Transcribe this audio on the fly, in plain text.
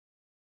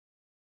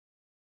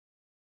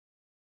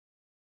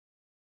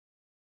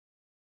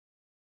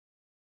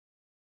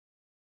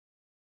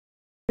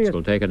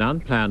Will take an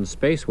unplanned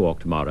spacewalk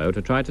tomorrow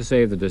to try to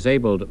save the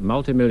disabled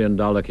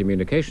multi-million-dollar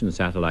communications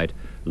satellite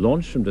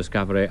launched from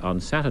Discovery on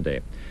Saturday.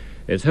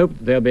 It's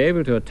hoped they'll be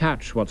able to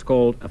attach what's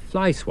called a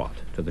flyswat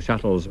to the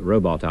shuttle's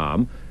robot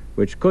arm,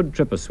 which could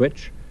trip a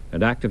switch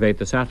and activate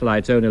the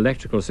satellite's own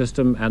electrical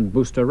system and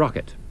booster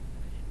rocket.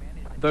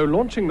 Though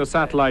launching the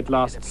satellite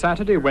last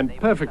Saturday went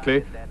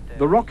perfectly,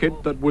 the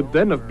rocket that would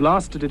then have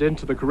blasted it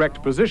into the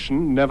correct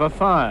position never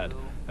fired.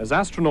 As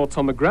astronauts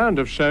on the ground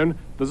have shown,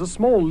 there's a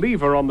small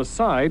lever on the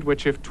side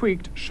which, if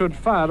tweaked, should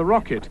fire the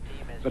rocket.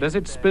 But as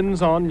it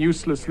spins on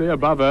uselessly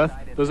above Earth,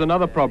 there's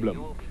another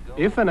problem.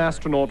 If an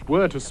astronaut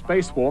were to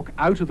spacewalk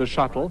out of the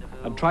shuttle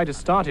and try to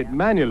start it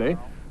manually,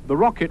 the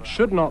rocket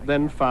should not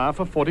then fire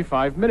for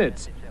 45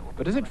 minutes.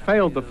 But as it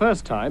failed the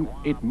first time,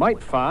 it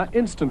might fire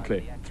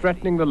instantly,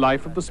 threatening the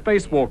life of the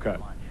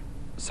spacewalker.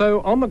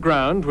 So on the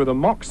ground with a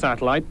mock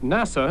satellite,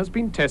 NASA has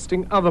been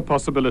testing other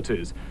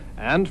possibilities,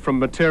 and from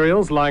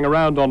materials lying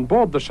around on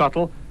board the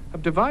shuttle,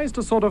 have devised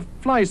a sort of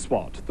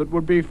flyswat that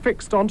would be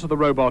fixed onto the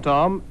robot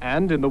arm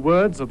and, in the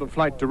words of the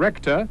flight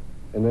director,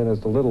 and then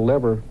as the little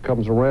lever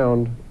comes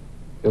around,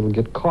 it'll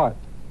get caught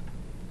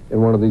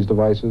in one of these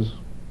devices,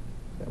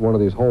 one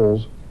of these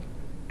holes.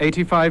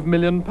 £85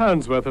 million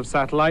worth of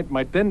satellite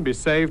might then be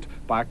saved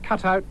by a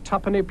cut-out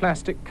tuppenny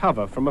plastic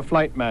cover from a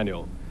flight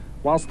manual.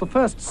 Whilst the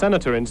first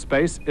senator in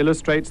space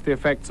illustrates the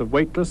effects of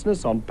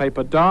weightlessness on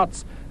paper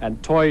darts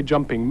and toy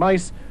jumping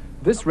mice,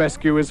 this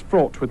rescue is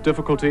fraught with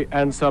difficulty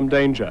and some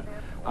danger.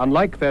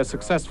 Unlike their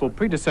successful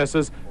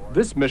predecessors,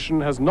 this mission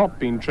has not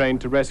been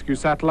trained to rescue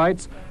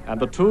satellites, and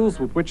the tools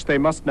with which they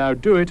must now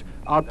do it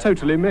are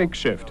totally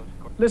makeshift.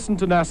 Listen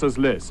to NASA's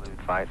list.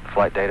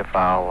 Flight data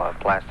file,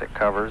 plastic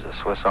covers, a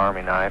Swiss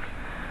Army knife,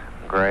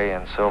 gray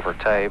and silver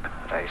tape,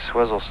 a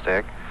swizzle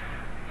stick,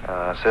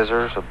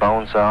 scissors, a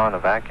bone saw, and a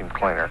vacuum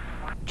cleaner.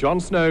 John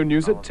Snow,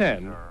 News at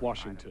 10,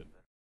 Washington.